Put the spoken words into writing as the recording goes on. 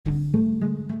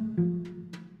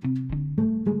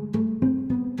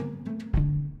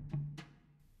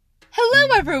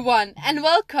everyone, and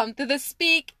welcome to the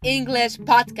Speak English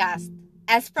podcast.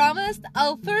 As promised,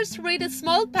 I'll first read a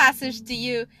small passage to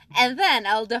you, and then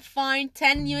I'll define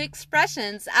 10 new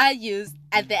expressions I used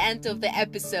at the end of the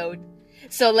episode.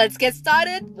 So let's get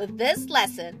started with this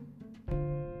lesson.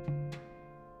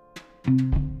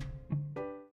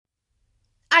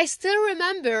 I still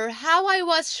remember how I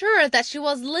was sure that she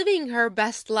was living her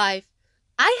best life.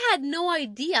 I had no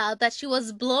idea that she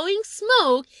was blowing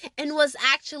smoke and was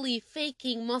actually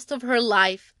faking most of her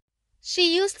life.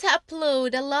 She used to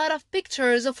upload a lot of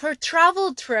pictures of her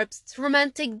travel trips,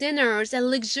 romantic dinners,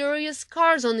 and luxurious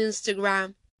cars on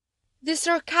Instagram. The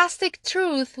sarcastic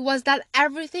truth was that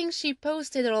everything she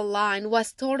posted online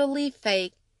was totally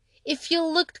fake. If you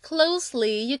looked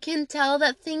closely, you can tell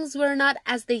that things were not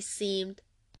as they seemed.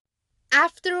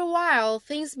 After a while,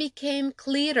 things became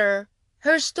clearer.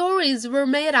 Her stories were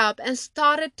made up and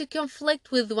started to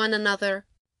conflict with one another.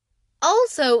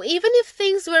 Also, even if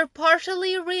things were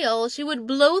partially real, she would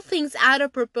blow things out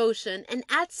of proportion and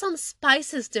add some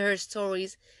spices to her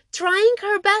stories, trying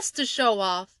her best to show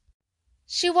off.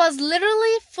 She was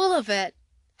literally full of it.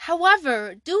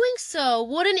 However, doing so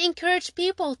wouldn't encourage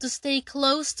people to stay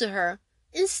close to her.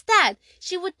 Instead,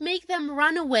 she would make them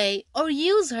run away or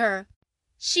use her.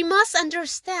 She must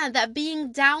understand that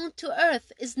being down to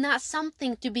earth is not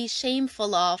something to be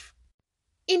shameful of.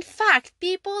 In fact,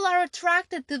 people are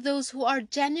attracted to those who are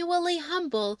genuinely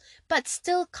humble but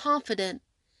still confident.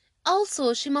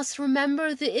 Also, she must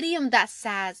remember the idiom that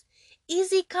says,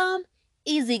 easy come,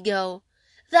 easy go.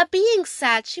 That being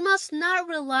said, she must not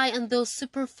rely on those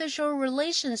superficial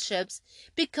relationships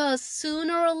because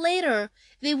sooner or later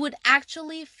they would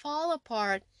actually fall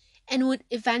apart and would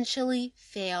eventually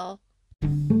fail.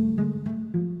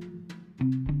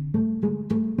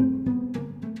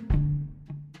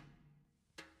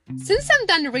 Since I'm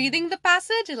done reading the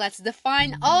passage, let's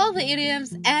define all the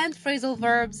idioms and phrasal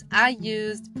verbs I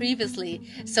used previously.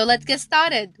 So let's get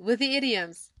started with the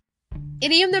idioms.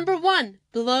 Idiom number 1,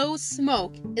 blow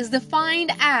smoke, is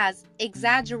defined as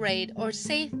exaggerate or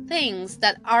say things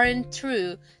that aren't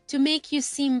true to make you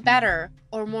seem better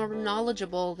or more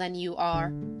knowledgeable than you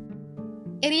are.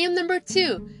 Idiom number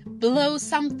 2, blow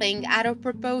something out of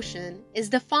proportion, is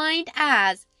defined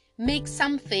as make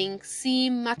something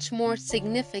seem much more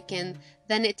significant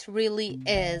than it really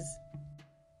is.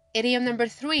 Idiom number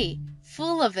 3,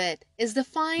 full of it, is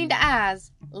defined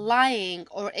as lying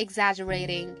or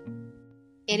exaggerating.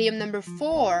 Idiom number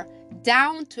 4,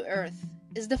 down to earth,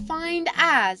 is defined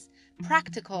as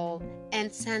practical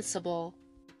and sensible.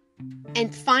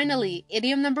 And finally,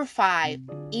 idiom number 5,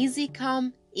 easy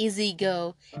come, easy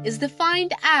go, is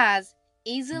defined as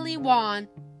easily won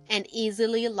and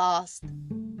easily lost.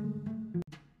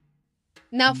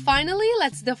 Now finally,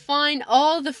 let's define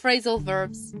all the phrasal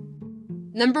verbs.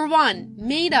 Number 1,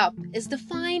 made up, is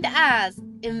defined as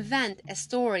invent a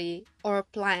story or a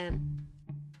plan.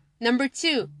 Number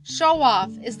 2, show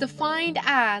off, is defined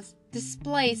as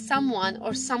display someone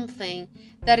or something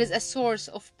that is a source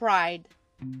of pride.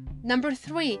 Number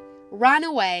 3, run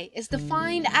away, is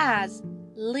defined as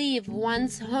leave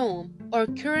one's home or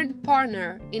current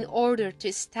partner in order to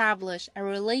establish a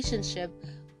relationship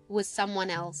with someone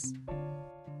else.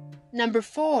 Number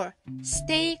 4,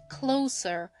 stay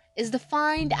closer, is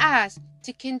defined as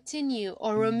to continue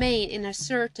or remain in a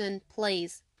certain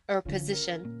place or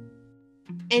position.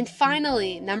 And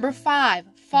finally, number 5,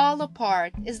 fall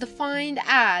apart, is defined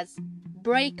as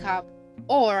break up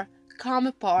or come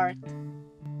apart.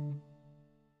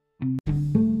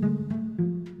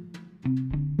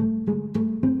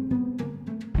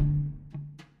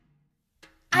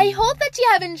 I hope that you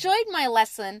have enjoyed my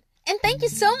lesson, and thank you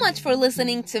so much for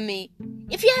listening to me.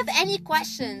 If you have any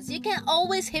questions, you can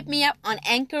always hit me up on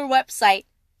Anchor website.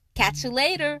 Catch you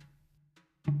later.